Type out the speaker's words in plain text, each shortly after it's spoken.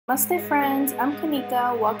Namaste friends, I'm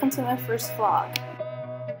Kanika. Welcome to my first vlog.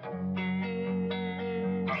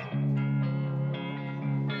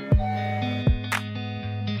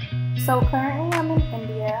 So currently I'm in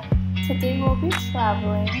India. Today we'll be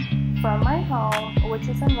traveling from my home, which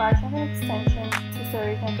is in Rajnagar Extension, to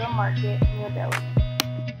Sarojini Market, New Delhi.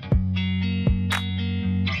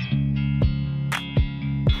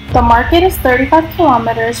 The market is 35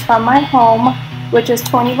 kilometers from my home, which is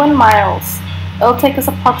 21 miles. It'll take us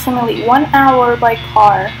approximately 1 hour by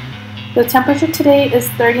car. The temperature today is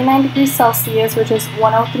 39 degrees Celsius, which is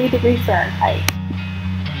 103 degrees Fahrenheit.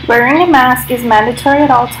 Wearing a mask is mandatory at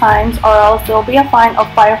all times, or else there will be a fine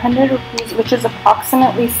of 500 rupees, which is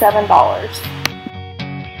approximately $7.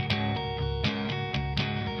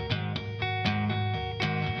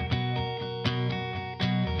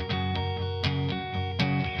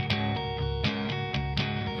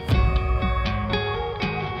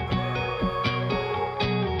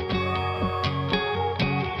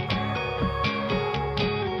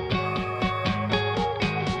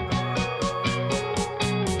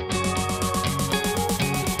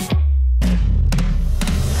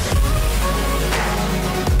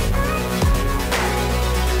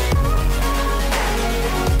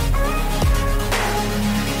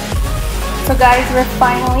 So guys, we're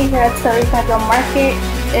finally here at Sarojini Market.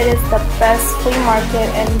 It is the best flea market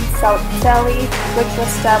in South Delhi, which was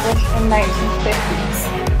established in 1950s.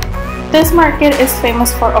 This market is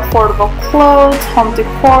famous for affordable clothes, home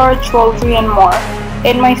decor, jewelry, and more.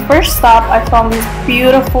 In my first stop, I found these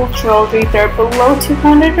beautiful jewelry. They're below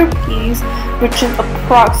 200 rupees, which is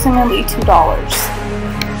approximately $2.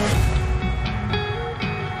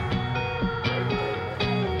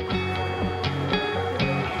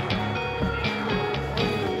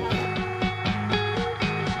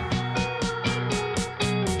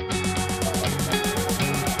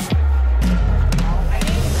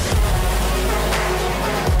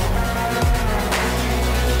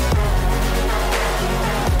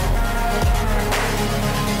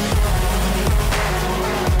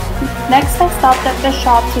 Next, I stopped at the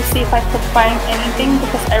shop to see if I could find anything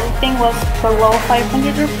because everything was below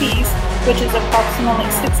 500 rupees, which is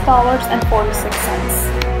approximately $6.46.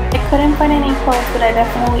 I couldn't find any clothes, but I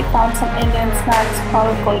definitely found some Indian snacks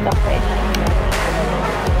called golgappe.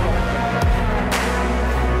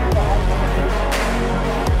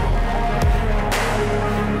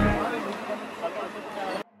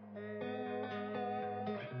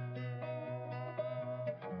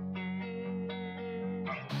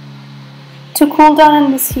 To cool down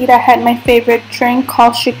in this heat, I had my favorite drink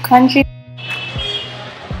called shikanji.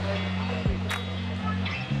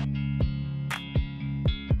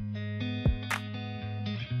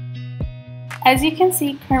 As you can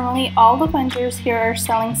see, currently all the vendors here are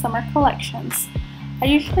selling summer collections. I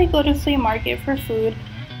usually go to flea market for food,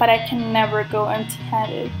 but I can never go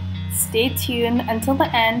empty-handed. Stay tuned until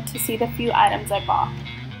the end to see the few items I bought.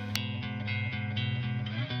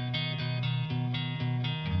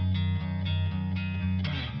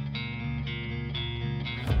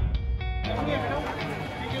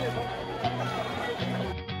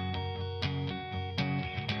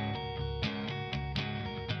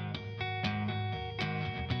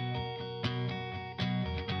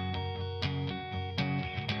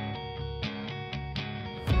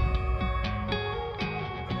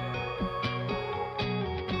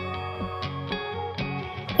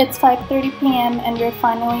 It's 5:30 p.m. and we're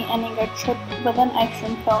finally ending our trip with an ice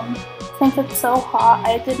cream cone. Since it's so hot,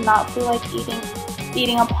 I did not feel like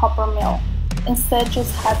eating a proper meal. Instead,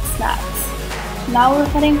 just had snacks. Now we're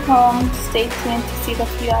heading home. Stay tuned to see the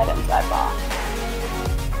few items I bought.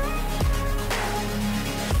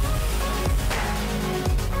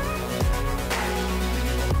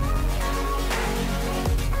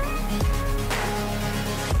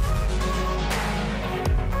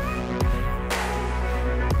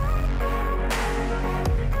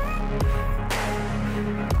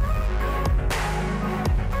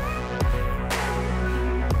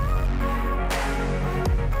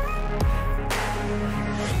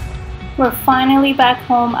 We're finally back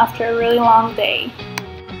home after a really long day.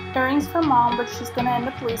 Earrings for mom, which she's gonna end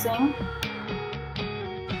up losing.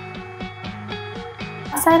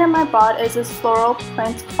 Last item I bought is this floral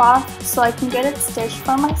print cloth so I can get it stitched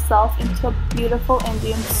for myself into a beautiful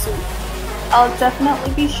Indian suit. I'll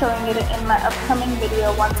definitely be showing it in my upcoming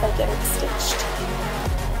video once I get it stitched.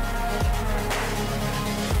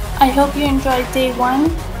 I hope you enjoyed day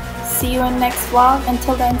 1. See you in next vlog.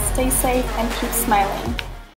 Until then, stay safe and keep smiling.